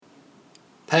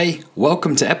Hey,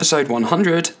 welcome to episode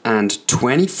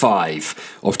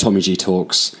 125 of Tommy G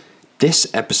Talks. This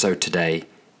episode today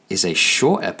is a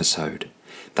short episode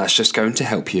that's just going to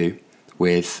help you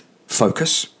with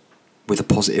focus, with a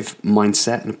positive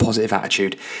mindset and a positive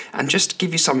attitude, and just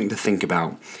give you something to think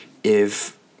about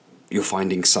if you're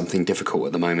finding something difficult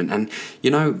at the moment. And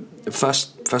you know,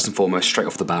 first and foremost, straight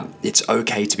off the bat, it's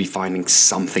okay to be finding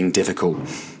something difficult.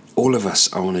 All of us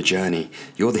are on a journey.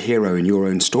 You're the hero in your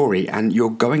own story, and you're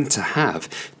going to have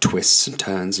twists and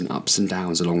turns and ups and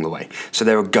downs along the way. So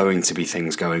there are going to be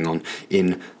things going on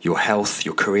in your health,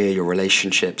 your career, your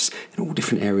relationships, in all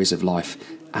different areas of life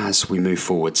as we move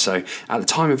forward. So at the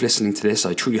time of listening to this,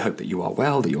 I truly hope that you are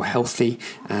well, that you're healthy,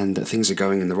 and that things are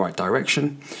going in the right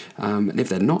direction. And if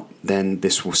they're not, then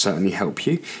this will certainly help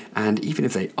you. And even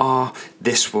if they are,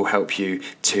 this will help you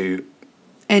to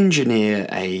engineer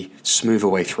a smoother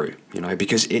way through,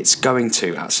 because it's going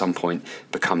to at some point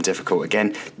become difficult.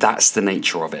 Again, that's the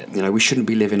nature of it. We shouldn't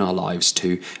be living our lives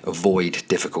to avoid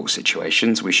difficult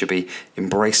situations. We should be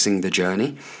embracing the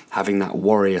journey, having that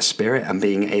warrior spirit, and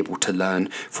being able to learn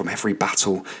from every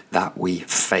battle that we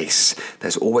face.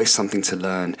 There's always something to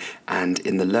learn, and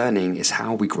in the learning is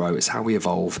how we grow, it's how we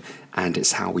evolve, and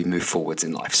it's how we move forwards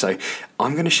in life. So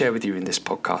I'm going to share with you in this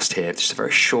podcast here, just a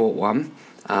very short one,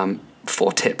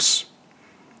 4 tips,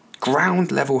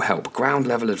 ground level help, ground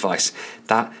level advice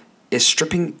that is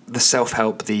stripping the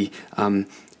self-help, the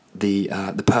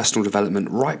personal development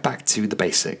right back to the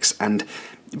basics. And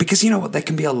because you know what, there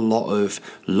can be a lot of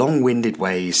long-winded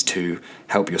ways to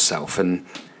help yourself, and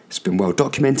it's been well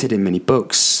documented in many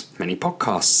books, many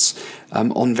podcasts,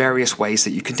 on various ways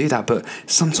that you can do that. But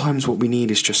sometimes what we need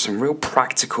is just some real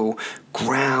practical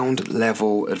ground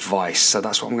level advice. So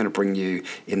that's what I'm going to bring you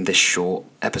in this short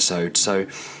episode. So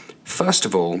first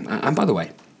of all, and by the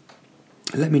way,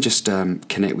 let me just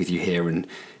connect with you here and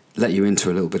let you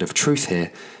into a little bit of truth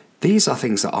here. These are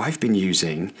things that I've been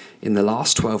using in the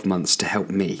last 12 months to help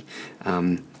me.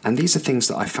 And these are things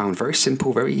that I found very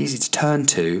simple, very easy to turn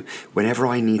to whenever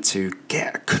I need to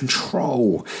get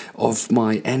control of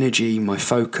my energy, my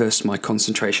focus, my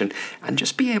concentration, and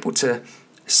just be able to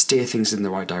steer things in the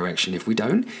right direction. If we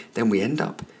don't, then we end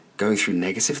up going through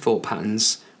negative thought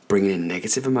patterns, bringing in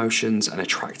negative emotions, and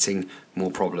attracting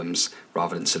more problems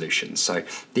rather than solutions. So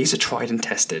these are tried and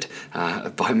tested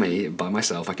by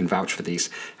myself. I can vouch for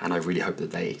these, and I really hope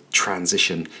that they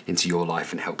transition into your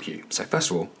life and help you. So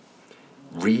first of all,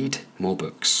 read more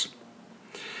books.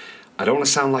 I don't want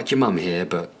to sound like your mum here,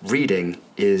 but reading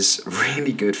is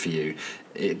really good for you.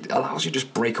 It allows you to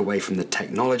just break away from the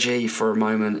technology for a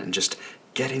moment and just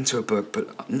get into a book.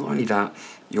 But not only that,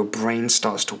 your brain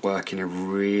starts to work in a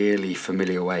really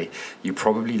familiar way. You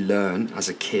probably learn as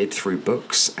a kid through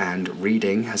books, and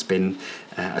reading has been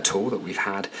a tool that we've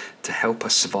had to help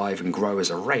us survive and grow as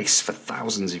a race for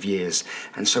thousands of years.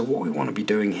 And so what we want to be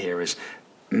doing here is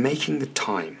making the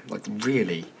time, like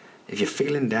really, if you're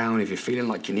feeling down, if you're feeling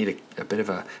like you need a bit of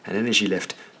an energy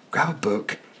lift, grab a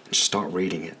book and start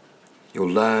reading it. You'll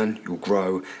learn, you'll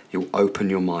grow, you'll open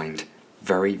your mind.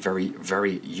 Very, very,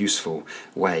 very useful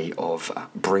way of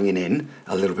bringing in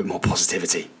a little bit more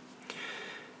positivity.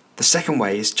 The second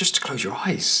way is just to close your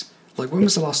eyes. Like, when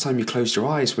was the last time you closed your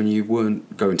eyes when you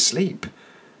weren't going to sleep?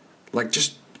 Like,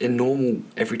 just in normal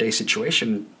everyday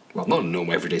situation, well, not a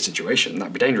normal everyday situation,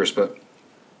 that'd be dangerous, but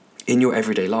in your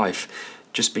everyday life,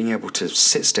 just being able to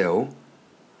sit still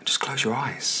and just close your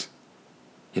eyes.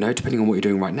 Depending on what you're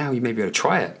doing right now, you may be able to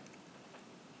try it.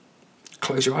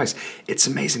 Close your eyes. It's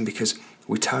amazing because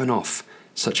we turn off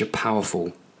such a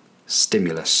powerful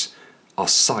stimulus. Our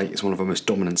sight is one of our most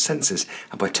dominant senses,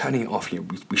 and by turning it off,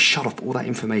 we shut off all that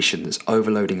information that's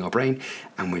overloading our brain,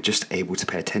 and we're just able to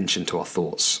pay attention to our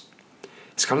thoughts.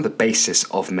 It's kind of the basis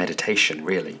of meditation,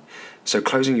 really. So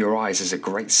closing your eyes is a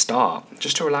great start,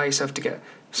 just to allow yourself to get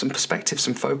some perspective,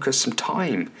 some focus, some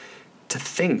time to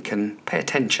think and pay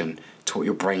attention to what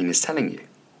your brain is telling you.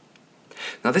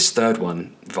 Now this third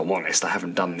one, if I'm honest, I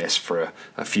haven't done this for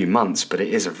a few months, but it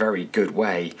is a very good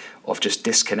way of just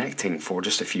disconnecting for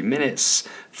just a few minutes,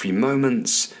 a few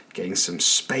moments, getting some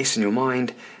space in your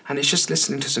mind, and it's just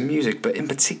listening to some music, but in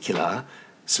particular,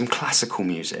 some classical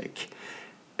music.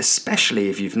 Especially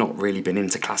if you've not really been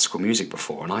into classical music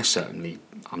before, and I'm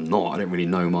not. I don't really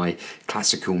know my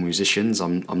classical musicians.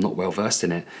 I'm not well versed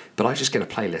in it, but I just get a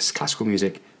playlist, classical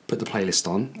music, put the playlist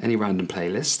on, any random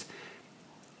playlist,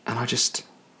 and I just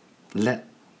let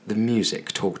the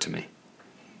music talk to me.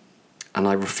 And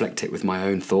I reflect it with my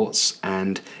own thoughts,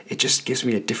 and it just gives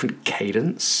me a different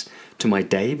cadence to my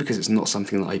day because it's not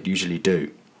something that I usually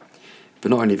do. But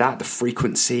not only that, the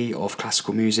frequency of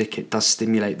classical music, it does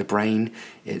stimulate the brain.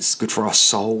 It's good for our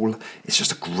soul. It's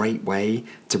just a great way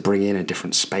to bring in a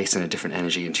different space and a different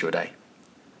energy into your day.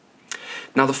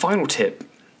 Now, the final tip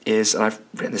is, and I've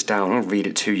written this down, I'll read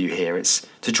it to you here. It's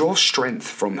to draw strength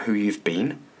from who you've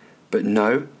been, but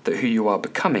know that who you are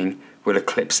becoming will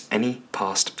eclipse any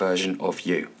past version of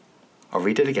you. I'll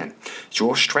read it again.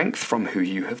 Draw strength from who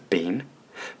you have been,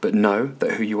 but know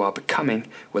that who you are becoming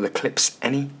will eclipse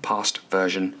any past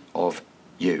version of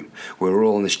you. We're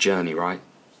all on this journey, right?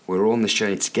 We're all on this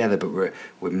journey together, but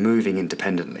we're moving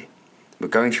independently. We're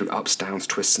going through ups, downs,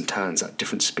 twists and turns at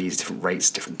different speeds, different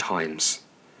rates, different times.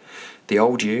 The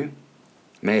old you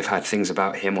may have had things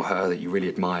about him or her that you really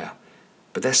admire,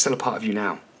 but they're still a part of you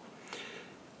now.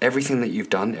 Everything that you've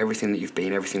done, everything that you've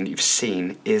been, everything that you've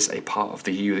seen is a part of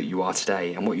the you that you are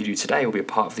today, and what you do today will be a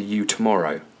part of the you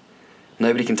tomorrow.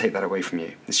 Nobody can take that away from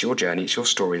you. It's your journey, it's your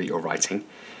story that you're writing,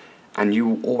 and you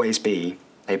will always be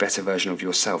a better version of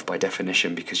yourself by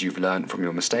definition because you've learned from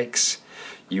your mistakes.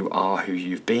 You are who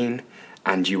you've been,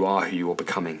 and you are who you are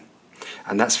becoming.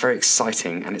 And that's very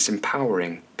exciting and it's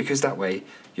empowering because that way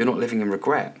you're not living in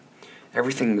regret.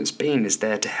 Everything that's been is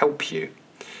there to help you.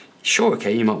 Sure,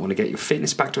 okay, you might want to get your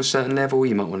fitness back to a certain level,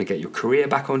 you might want to get your career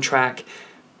back on track,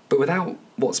 but without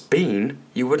what's been,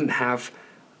 you wouldn't have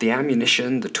the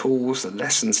ammunition, the tools, the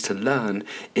lessons to learn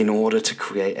in order to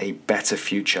create a better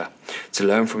future, to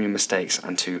learn from your mistakes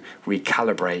and to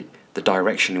recalibrate the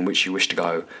direction in which you wish to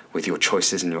go with your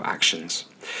choices and your actions.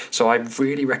 So I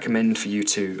really recommend for you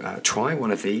to try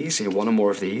one of these, one or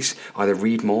more of these, either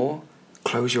read more,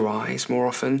 close your eyes more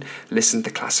often, listen to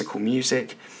classical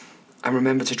music, and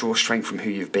remember to draw strength from who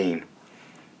you've been.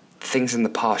 Things in the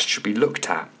past should be looked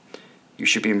at. You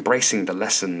should be embracing the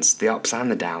lessons, the ups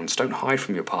and the downs. Don't hide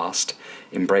from your past.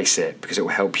 Embrace it because it will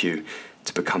help you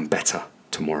to become better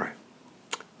tomorrow.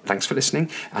 Thanks for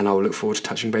listening, and I will look forward to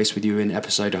touching base with you in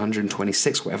episode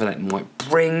 126, whatever that might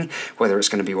bring, whether it's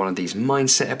going to be one of these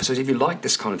mindset episodes. If you like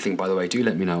this kind of thing, by the way, do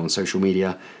let me know on social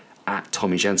media,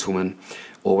 @TommyGentleman,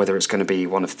 or whether it's going to be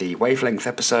one of the wavelength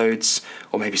episodes,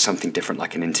 or maybe something different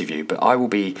like an interview. But I will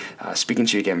be speaking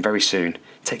to you again very soon.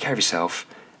 Take care of yourself,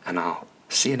 and I'll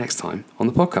see you next time on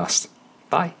the podcast.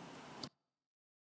 Bye.